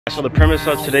So the premise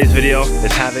of today's video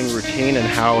is having routine and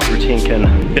how routine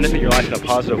can benefit your life in a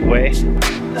positive way.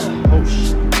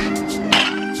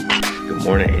 Good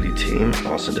morning, AD team.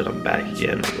 Austin Dunham back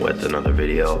again with another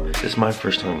video. This is my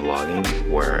first time vlogging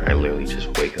where I literally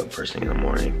just wake up first thing in the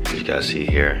morning. As you guys see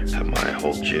here, I have my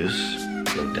whole juice.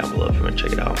 Link down below if you want to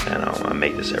check it out. And I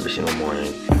make this every single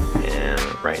morning.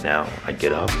 And right now, I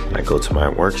get up, I go to my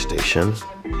workstation,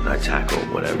 and I tackle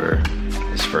whatever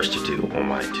is first to do on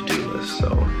my to-do list. So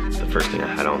the first thing I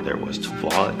had on there was to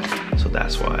vlog. So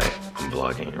that's why I'm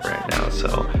vlogging right now. So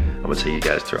I'm gonna tell you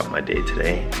guys throughout my day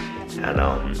today. And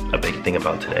a big thing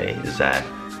about today is that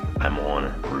I'm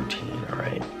on routine, all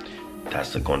right?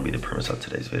 That's going to be the premise of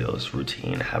today's video, is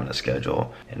routine, having a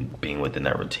schedule and being within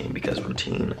that routine, because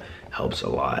routine helps a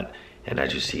lot. And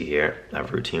as you see here, I have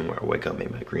a routine where I wake up,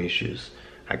 make my green juice,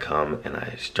 I come and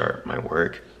I start my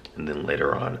work, and then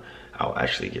later on, I'll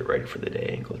actually get ready for the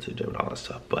day and go to the gym and all that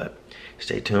stuff. But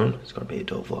stay tuned, it's gonna be a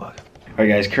dope vlog. All right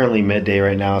guys, currently midday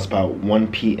right now, it's about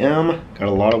 1 p.m. Got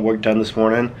a lot of work done this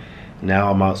morning. Now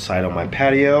I'm outside on my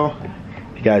patio.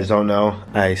 If you guys don't know,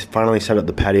 I finally set up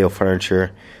the patio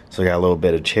furniture. So I got a little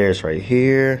bit of chairs right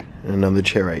here, and another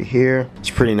chair right here. It's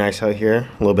pretty nice out here,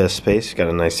 a little bit of space, got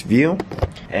a nice view.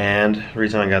 And the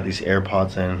reason I got these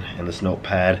AirPods in and this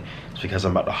notepad is because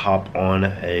I'm about to hop on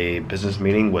a business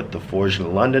meeting with the Forge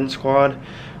London squad.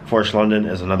 Forge London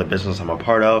is another business I'm a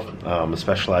part of,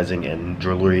 specializing in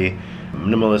jewelry,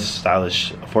 minimalist,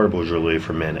 stylish, affordable jewelry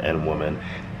for men and women,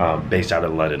 based out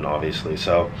of London, obviously.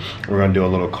 So we're gonna do a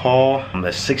little call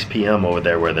at 6 p.m. over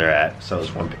there where they're at. So it's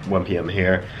 1 p.m.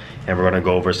 here. And we're gonna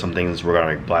go over some things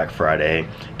regarding Black Friday,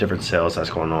 different sales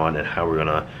that's going on, and how we're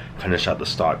gonna finish out the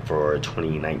stock for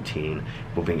 2019,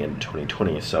 moving into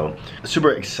 2020. So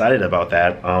super excited about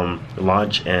that. The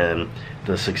launch and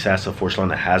the success of Forge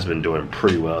London has been doing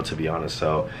pretty well, to be honest.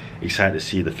 So excited to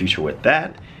see the future with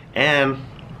that. And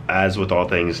as with all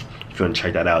things, if you want to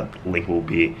check that out, link will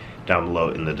be down below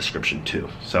in the description too.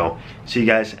 So see you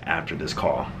guys after this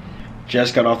call.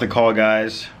 Just got off the call,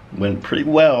 guys. Went pretty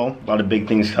well. A lot of big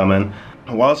things coming.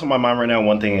 While it's on my mind right now,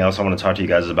 one thing else I want to talk to you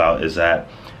guys about is that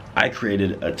I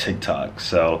created a TikTok.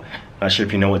 So not sure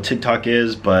if you know what TikTok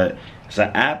is, but it's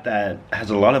an app that has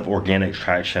a lot of organic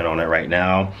traction on it right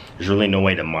now. There's really no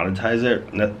way to monetize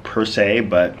it, not per se,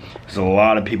 but there's a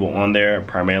lot of people on there,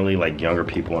 primarily like younger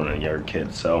people and younger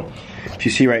kids. So if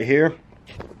you see right here,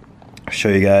 I'll show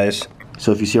you guys.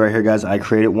 So if you see right here, guys, I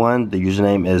created one. The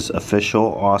username is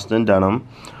official Austin Dunham.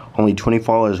 Only 20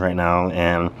 followers right now,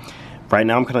 and right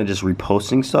now I'm kind of just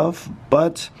reposting stuff,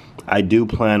 but I do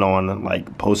plan on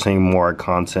like posting more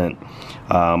content,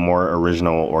 more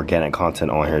original organic content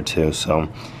on here too.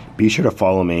 So be sure to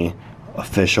follow me,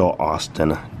 official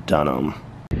Austin Dunham.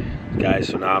 Guys,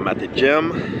 so now I'm at the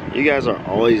gym. You guys are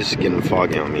always getting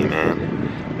foggy on me,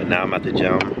 man. But now I'm at the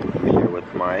gym. I'm here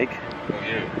with Mike.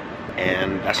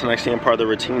 And that's the next thing, part of the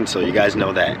routine. So you guys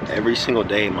know that every single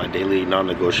day, my daily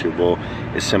non-negotiable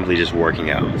is simply just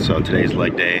working out. So today's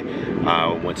leg day.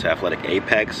 I went to Athletic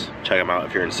Apex. Check them out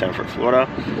if you're in Sanford, Florida.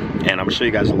 And I'm gonna show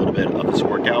you guys a little bit of this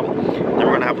workout. Then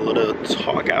we're gonna have a little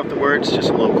talk afterwards, just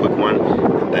a little quick one.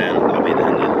 And then that'll be the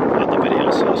end of the video.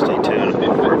 So stay tuned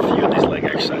for a few of these leg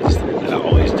exercises that I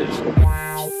always do.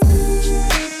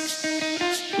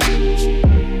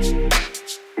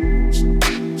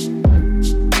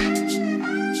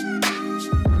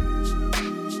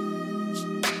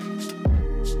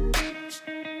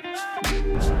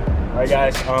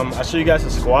 Alright guys, I showed you guys a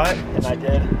squat and I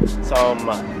did some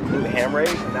glute ham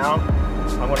raise, and now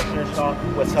I'm going to finish off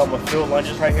with some field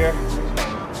lunges right here.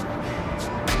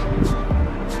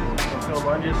 Some field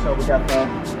lunges, so we got the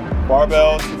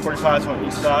barbell, 245s on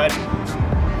each side,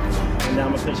 and now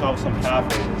I'm going to finish off with some calf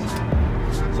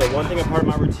raises. So one thing, a part of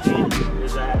my routine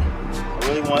is that I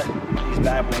really want these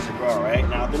bad boys to grow, right?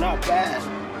 Now they're not bad,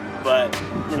 but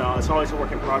you know, it's always a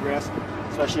work in progress,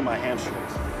 especially my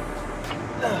hamstrings.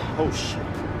 Oh shit.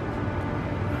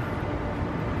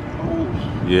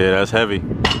 Oh. Yeah, that's heavy.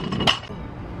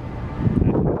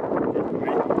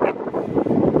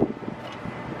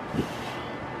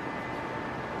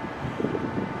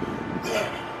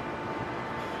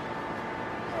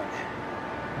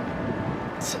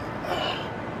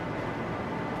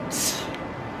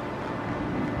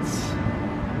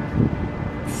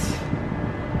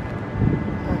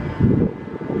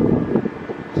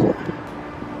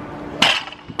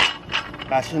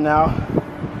 I should now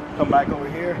come back over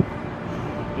here,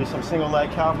 do some single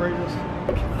leg calf raises.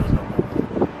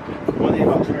 One thing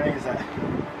about training is that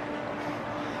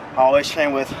I always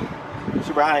train with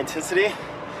super high intensity.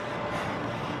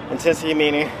 Intensity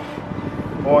meaning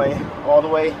going all the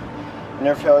way,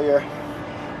 near failure,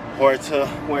 or to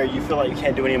where you feel like you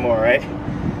can't do anymore, right?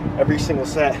 Every single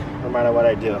set, no matter what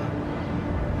I do.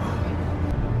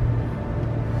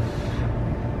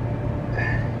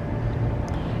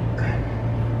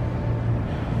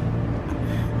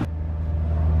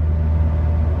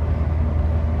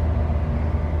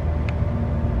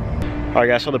 Alright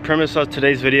guys, so the premise of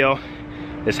today's video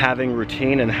is having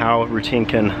routine and how routine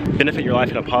can benefit your life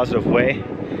in a positive way.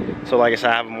 So like I said,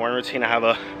 I have a morning routine, I have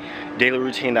a daily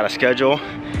routine that I schedule.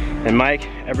 And Mike,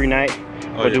 every night,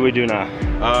 what do we do now?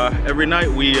 Every night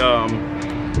we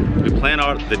plan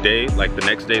out the day, like the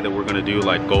next day that we're gonna do,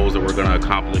 like goals that we're gonna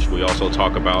accomplish. We also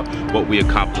talk about what we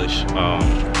accomplished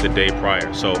the day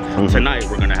prior. So tonight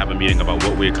we're gonna have a meeting about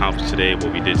what we accomplished today,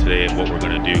 what we did today, and what we're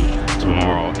gonna do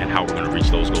tomorrow, and how we're gonna reach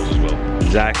those goals as well.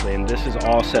 Exactly, and this is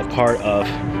all set part of,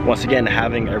 once again,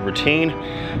 having a routine.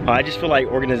 I just feel like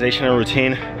organization and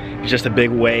routine is just a big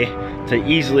way to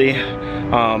easily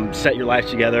set your life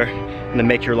together and to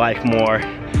make your life more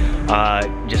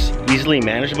just easily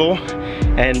manageable.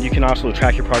 And you can also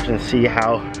track your progress and see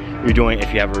how you're doing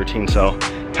if you have a routine. So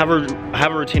have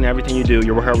a routine in everything you do,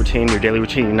 your workout routine, your daily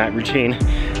routine, your night routine.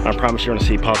 And I promise you're gonna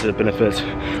see positive benefits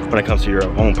when it comes to your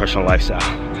own personal lifestyle.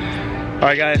 All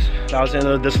right guys, that was the end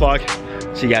of this vlog.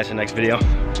 See you guys in the next video.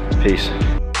 Peace.